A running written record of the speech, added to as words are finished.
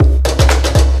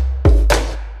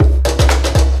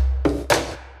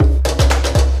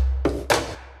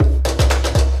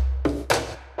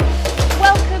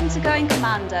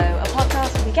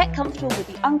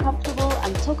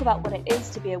talk about what it is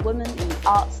to be a woman in the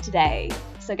arts today.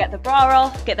 So get the bra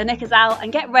off, get the knickers out,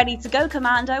 and get ready to go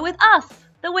commando with us,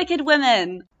 the Wicked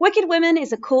Women. Wicked Women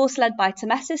is a course led by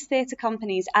Temessis Theatre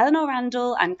Company's Eleanor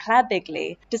Randall and Claire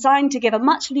Bigley, designed to give a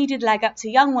much-needed leg up to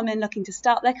young women looking to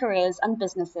start their careers and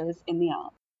businesses in the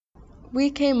arts. We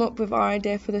came up with our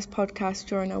idea for this podcast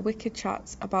during our Wicked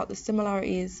chats about the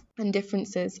similarities and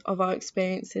differences of our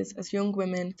experiences as young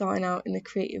women starting out in the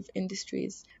creative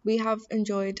industries. We have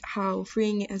enjoyed how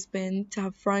freeing it has been to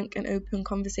have frank and open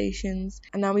conversations,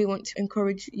 and now we want to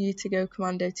encourage you to go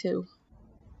commando too.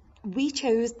 We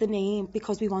chose the name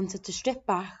because we wanted to strip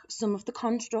back some of the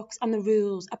constructs and the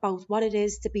rules about what it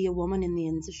is to be a woman in the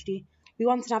industry. We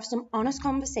wanted to have some honest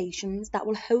conversations that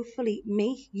will hopefully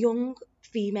make young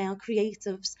female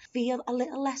creatives feel a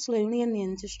little less lonely in the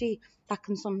industry that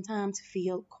can sometimes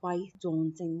feel quite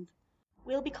daunting.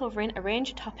 We'll be covering a range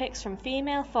of topics from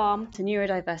female form to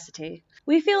neurodiversity.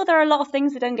 We feel there are a lot of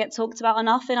things that don't get talked about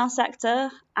enough in our sector,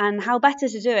 and how better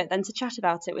to do it than to chat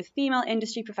about it with female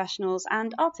industry professionals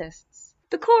and artists.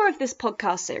 The core of this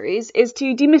podcast series is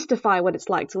to demystify what it's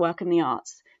like to work in the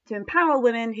arts, to empower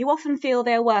women who often feel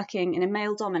they are working in a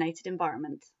male-dominated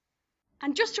environment.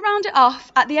 And just to round it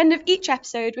off, at the end of each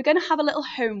episode, we're going to have a little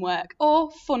homework or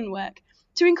fun work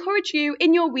to encourage you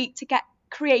in your week to get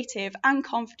creative and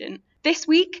confident. This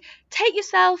week, take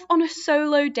yourself on a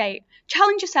solo date.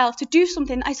 Challenge yourself to do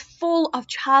something that is full of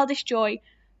childish joy,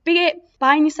 be it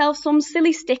buying yourself some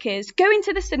silly stickers, going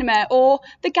to the cinema or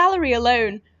the gallery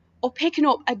alone, or picking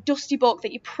up a dusty book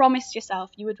that you promised yourself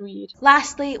you would read.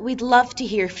 Lastly, we'd love to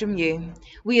hear from you.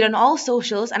 We're on all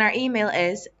socials and our email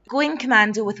is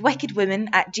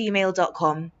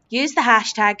goingcommandowithwickedwomen@gmail.com. Use the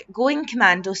hashtag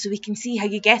 #GoingCommando so we can see how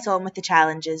you get on with the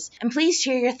challenges. And please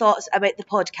share your thoughts about the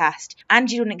podcast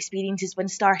and your own experiences when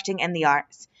starting in the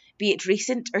arts, be it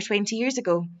recent or 20 years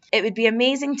ago. It would be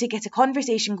amazing to get a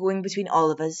conversation going between all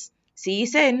of us. See you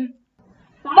soon.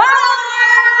 Bye!